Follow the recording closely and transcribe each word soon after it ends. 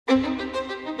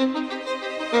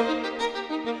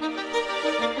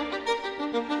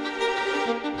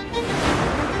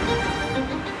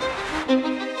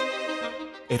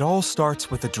It all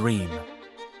starts with a dream.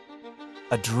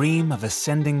 A dream of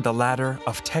ascending the ladder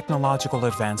of technological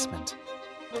advancement.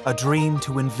 A dream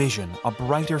to envision a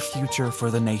brighter future for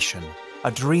the nation.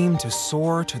 A dream to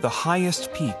soar to the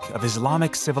highest peak of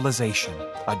Islamic civilization.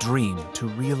 A dream to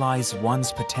realize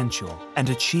one's potential and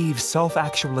achieve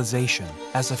self-actualization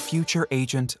as a future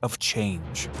agent of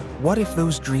change. What if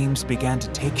those dreams began to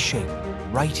take shape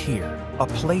right here? A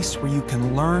place where you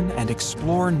can learn and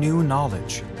explore new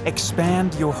knowledge,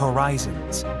 expand your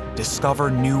horizons, discover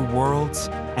new worlds,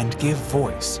 and give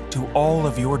voice to all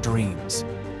of your dreams.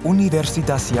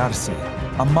 Universitas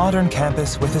YARSI, a modern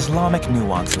campus with Islamic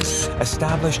nuances,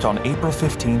 established on April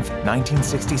 15,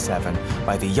 1967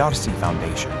 by the YARSI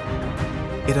Foundation.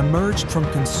 It emerged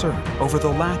from concern over the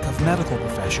lack of medical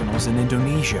professionals in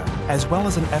Indonesia, as well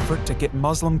as an effort to get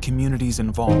Muslim communities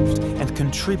involved and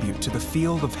contribute to the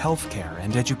field of healthcare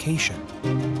and education.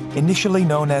 Initially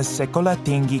known as Sekolah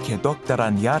Tinggi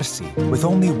Kedokteran YARSI, with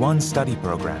only one study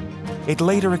program, it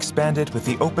later expanded with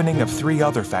the opening of 3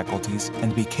 other faculties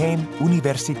and became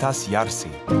Universitas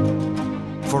YARSI.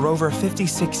 For over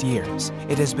 56 years,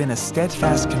 it has been a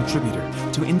steadfast contributor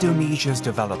to Indonesia's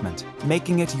development,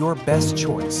 making it your best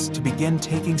choice to begin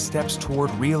taking steps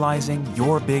toward realizing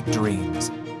your big dreams.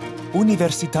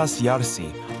 Universitas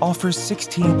YARSI offers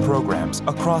 16 programs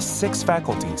across 6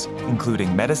 faculties,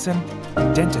 including medicine,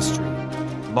 dentistry,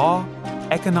 law,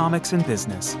 economics and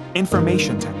business,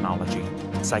 information technology,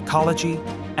 psychology,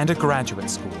 and a graduate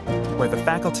school, where the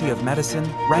Faculty of Medicine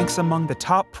ranks among the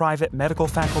top private medical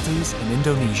faculties in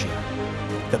Indonesia.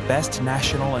 The best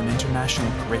national and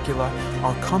international curricula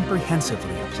are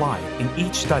comprehensively applied in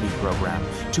each study program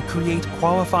to create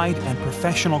qualified and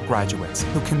professional graduates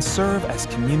who can serve as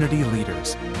community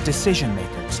leaders, decision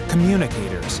makers,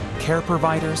 communicators, care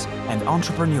providers, and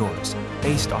entrepreneurs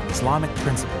based on Islamic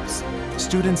principles.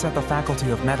 Students at the Faculty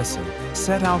of Medicine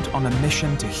set out on a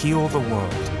mission to heal the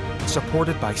world.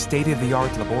 Supported by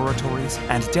state-of-the-art laboratories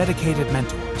and dedicated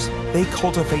mentors, they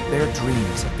cultivate their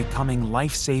dreams of becoming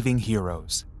life-saving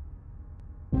heroes.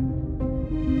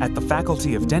 At the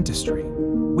Faculty of Dentistry,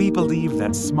 we believe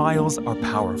that smiles are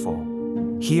powerful.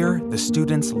 Here, the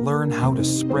students learn how to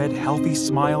spread healthy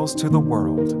smiles to the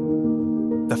world.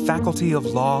 The Faculty of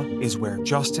Law is where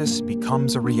justice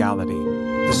becomes a reality.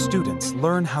 The students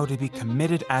learn how to be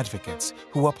committed advocates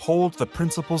who uphold the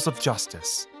principles of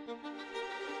justice.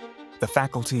 The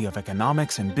Faculty of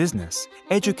Economics and Business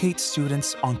educates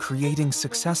students on creating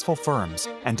successful firms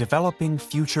and developing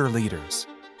future leaders.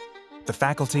 The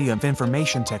Faculty of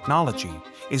Information Technology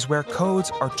is where codes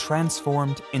are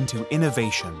transformed into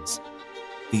innovations.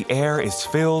 The air is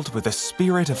filled with a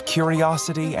spirit of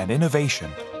curiosity and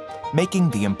innovation, making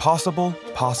the impossible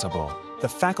possible. The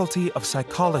Faculty of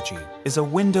Psychology is a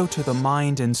window to the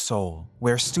mind and soul,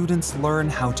 where students learn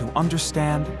how to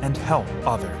understand and help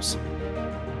others.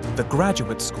 The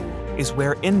Graduate School is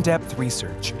where in-depth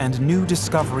research and new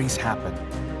discoveries happen.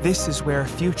 This is where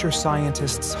future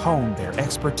scientists hone their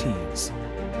expertise.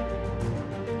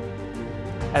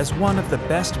 As one of the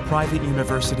best private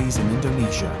universities in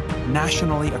Indonesia,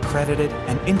 nationally accredited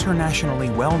and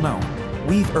internationally well-known,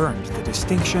 we've earned the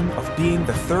distinction of being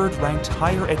the 3rd-ranked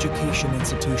higher education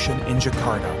institution in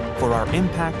Jakarta for our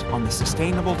impact on the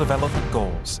Sustainable Development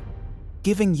Goals,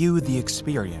 giving you the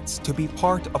experience to be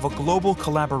part of a global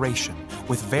collaboration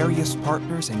with various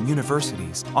partners and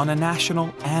universities on a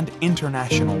national and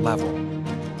international level.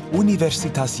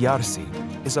 Universitas YARSI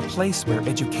is a place where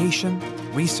education,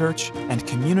 research, and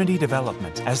community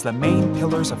development as the main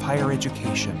pillars of higher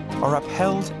education are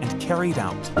upheld and carried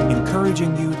out,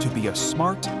 encouraging you to be a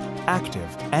smart, active,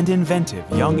 and inventive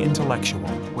young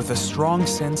intellectual with a strong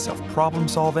sense of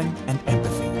problem-solving and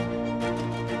empathy.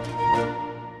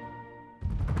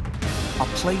 A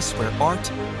place where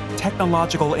art,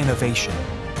 technological innovation,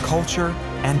 culture,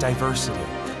 and diversity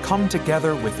come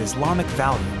together with Islamic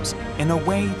values in a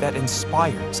way that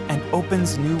inspires and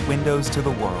opens new windows to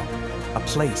the world. A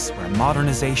place where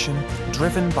modernization,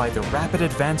 driven by the rapid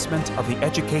advancement of the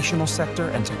educational sector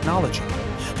and technology,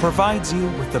 provides you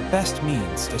with the best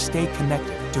means to stay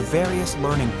connected to various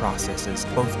learning processes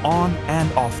both on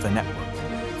and off the network.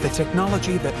 The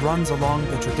technology that runs along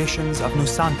the traditions of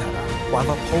Nusantara while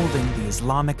upholding the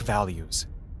Islamic values.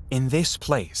 In this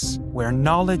place, where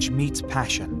knowledge meets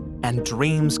passion and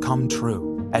dreams come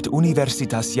true, at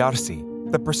Universitas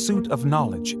YARSI, the pursuit of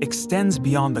knowledge extends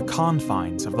beyond the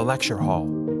confines of the lecture hall,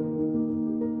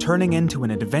 turning into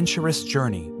an adventurous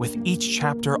journey with each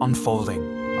chapter unfolding,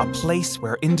 a place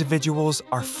where individuals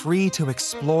are free to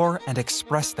explore and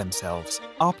express themselves,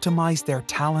 optimize their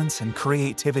talents and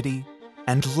creativity,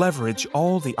 and leverage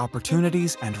all the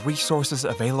opportunities and resources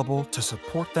available to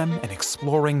support them in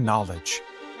exploring knowledge,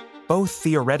 both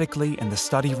theoretically in the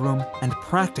study room and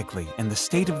practically in the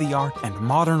state-of-the-art and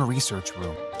modern research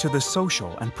room, to the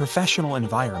social and professional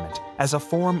environment as a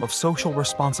form of social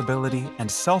responsibility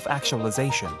and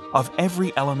self-actualization of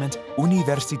every element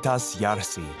Universitas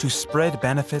YARSI to spread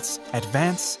benefits,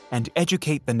 advance, and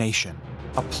educate the nation.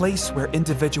 A place where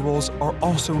individuals are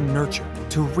also nurtured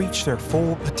to reach their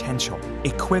full potential,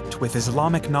 equipped with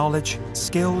Islamic knowledge,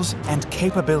 skills, and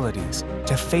capabilities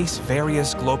to face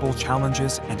various global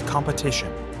challenges and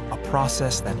competition, a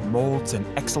process that molds an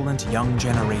excellent young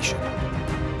generation.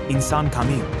 Insan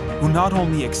Kamil, who not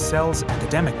only excels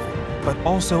academically, but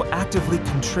also actively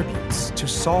contributes to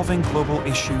solving global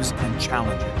issues and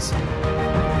challenges.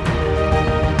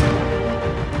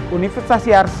 Universitas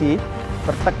YARSI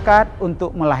bertekad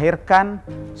untuk melahirkan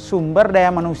sumber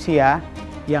daya manusia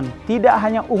yang tidak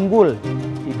hanya unggul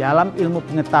di dalam ilmu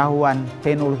pengetahuan,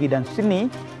 teknologi, dan seni,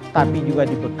 tapi juga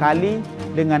dibekali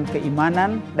dengan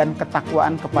keimanan dan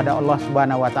ketakwaan kepada Allah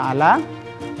Subhanahu wa Ta'ala,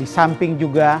 di samping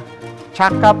juga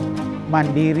cakap,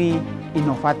 mandiri,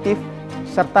 inovatif,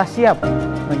 serta siap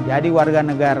menjadi warga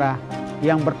negara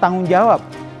yang bertanggung jawab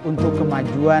untuk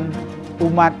kemajuan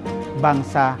umat,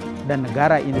 bangsa, dan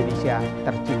negara Indonesia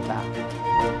tercinta.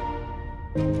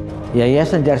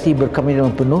 Yayasan YARSI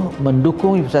berkomitmen penuh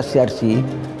mendukung Universitas YARSI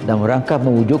dalam rangka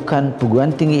mewujudkan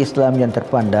perguruan tinggi Islam yang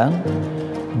terpandang,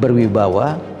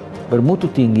 berwibawa, bermutu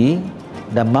tinggi,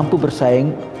 dan mampu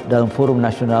bersaing dalam forum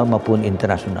nasional maupun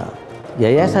internasional.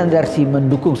 Yayasan YARSI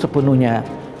mendukung sepenuhnya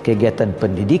kegiatan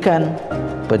pendidikan,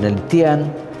 penelitian,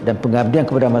 dan pengabdian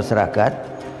kepada masyarakat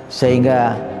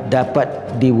sehingga dapat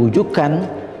diwujudkan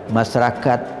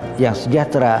masyarakat yang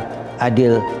sejahtera,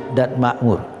 adil, dan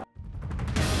makmur.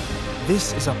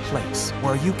 This is a place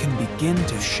where you can begin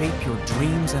to shape your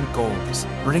dreams and goals,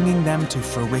 bringing them to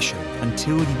fruition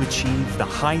until you achieve the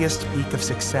highest peak of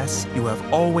success you have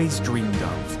always dreamed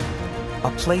of.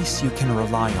 A place you can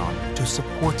rely on to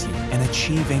support you in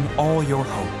achieving all your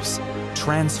hopes,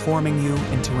 transforming you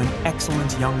into an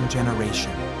excellent young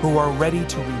generation who are ready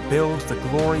to rebuild the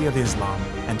glory of Islam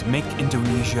and make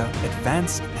Indonesia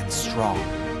advanced and strong.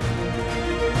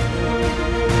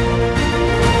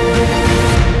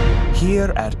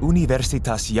 Here at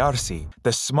Universitas YARSI,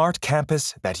 the smart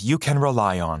campus that you can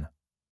rely on.